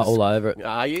Games all over it.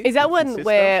 Are you? Is that one consist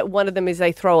where one of them is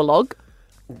they throw a log?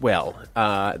 of? Well,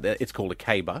 it's called a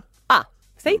caber. Ah,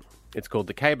 see? It's called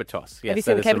the caber toss. Yes, you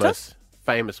seen that the is caber most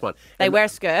famous one. They And- wear a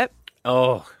skirt.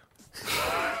 Oh,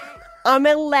 I'm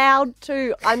allowed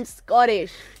to. I'm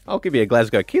Scottish. I'll give you a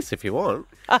Glasgow kiss if you want.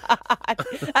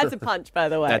 That's a punch, by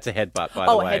the way. That's a headbutt, by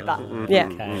Oh, the a way. headbutt. Yeah.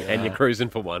 And you're cruising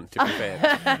for one, to be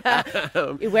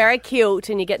fair. You wear a kilt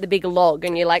and you get the big log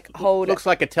and you like hold Looks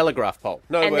like a telegraph pole.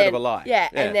 No and word then, of a lie. Yeah,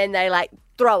 and then they like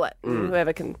throw it. And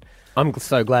whoever can I'm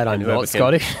so glad I'm Whoever not can-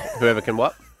 Scottish. Whoever can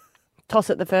what? toss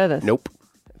it the furthest. Nope.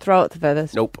 Throw it the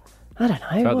furthest. Nope. I don't know.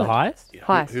 Throw it the what? highest?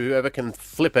 Highest. Whoever can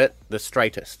flip it the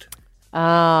straightest.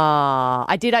 Ah,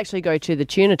 I did actually go to the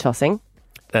tuna tossing.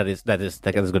 That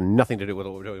has got nothing to do with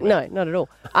what we're doing. No, not at all.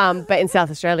 But in South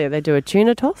Australia, they do a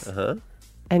tuna toss,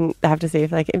 and they have to see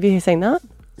if they can. Have you seen that?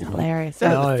 It's hilarious. Is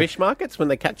that at No. the fish markets when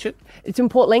they catch it? It's in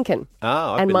Port Lincoln.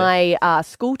 Oh, I've And been there. my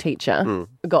school teacher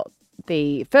got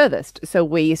the furthest, so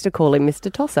we used to call him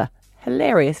Mr. Tosser.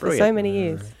 Hilarious for so Brilliant. many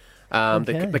years.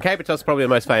 The caber toss is probably the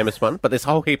most famous one, but there's a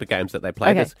whole heap of games that they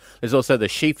play. Okay. There's also the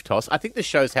sheaf toss. I think this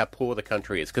shows how poor the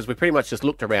country is because we pretty much just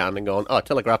looked around and gone,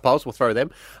 telegraph poles, we'll throw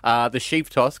them. The sheaf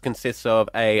toss consists of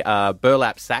a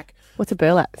burlap sack. What's a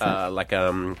burlap sack? Like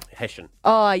Hessian.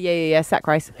 Oh, yeah, sack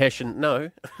race. Hessian,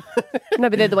 no. No,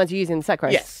 but they're the ones you use in the sack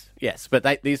race. Yes,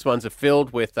 but these ones are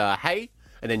filled with hay,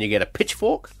 and then you get a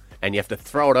pitchfork, and you have to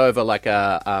throw it over like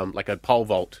a pole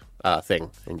vault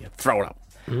thing, and you throw it up.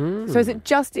 So is it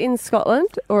just in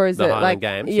Scotland, or is The it Highland like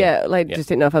Games, yeah, yeah. like Yeah. just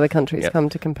didn't know if other countries Yep. come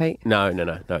to compete? No,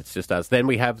 it's just us. Then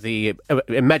we have the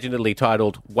imaginatively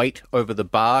titled Weight Over the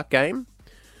Bar game,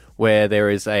 where there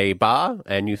is a bar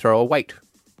and you throw a weight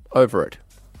over it.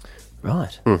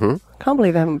 Right. Mm-hmm. Can't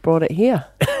believe they haven't brought it here.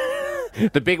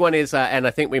 The big one is, and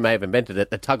I think we may have invented it,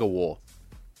 the tug of war.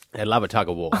 They love a tug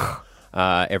of war.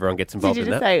 Everyone gets involved Did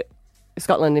you in just that. say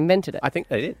Scotland invented it? I think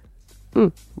they did.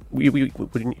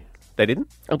 Mm. They didn't?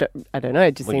 I don't know.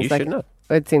 It just Well, you seems like should know.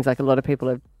 it seems like a lot of people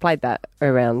have played that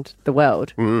around the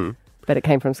world, but it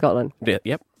came from Scotland. Yeah,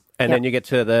 yep. And then you get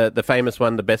to the famous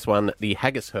one, the best one, the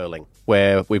haggis hurling,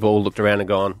 where we've all looked around and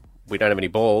gone, we don't have any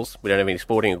balls, we don't have any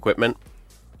sporting equipment.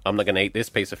 I'm not going to eat this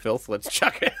piece of filth. Let's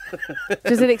chuck it.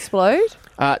 Does it explode?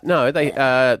 No,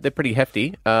 they're pretty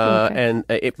hefty.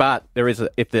 Okay. But there is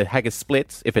if the haggis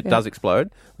splits, if it does explode,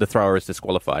 the thrower is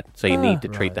disqualified. So you need to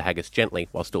treat the haggis gently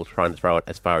while still trying to throw it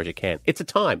as far as you can. It's a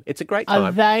time. It's a great time.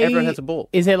 Are they? Everyone has a ball.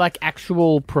 Is there like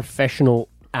actual professional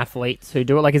athletes who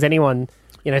do it? Like, is anyone?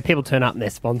 People turn up and they're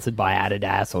sponsored by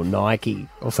Adidas or Nike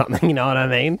or something. You know what I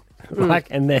mean? Like,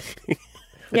 and they're.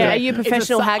 Yeah, are you a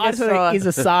professional haggis thrower? Is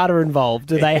ASADA involved?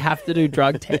 Do they have to do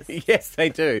drug tests? Yes, they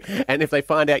do. And if they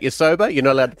find out you're sober, you're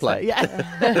not allowed to play.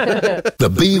 The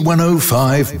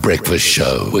B105 Breakfast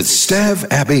Show with Stav,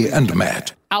 Abby, and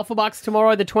Matt. Alpha Bucks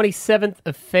tomorrow, the 27th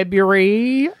of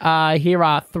February. Here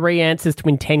are 3 answers to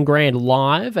win 10 grand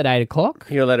live at 8 o'clock.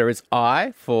 Your letter is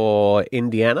I for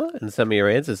Indiana, and some of your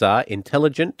answers are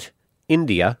Intelligent,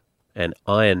 India, and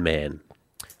Iron Man.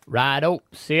 Righto.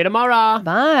 See you tomorrow.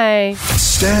 Bye.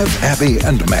 Stav, Abby,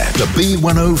 and Matt. The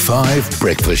B105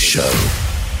 Breakfast Show.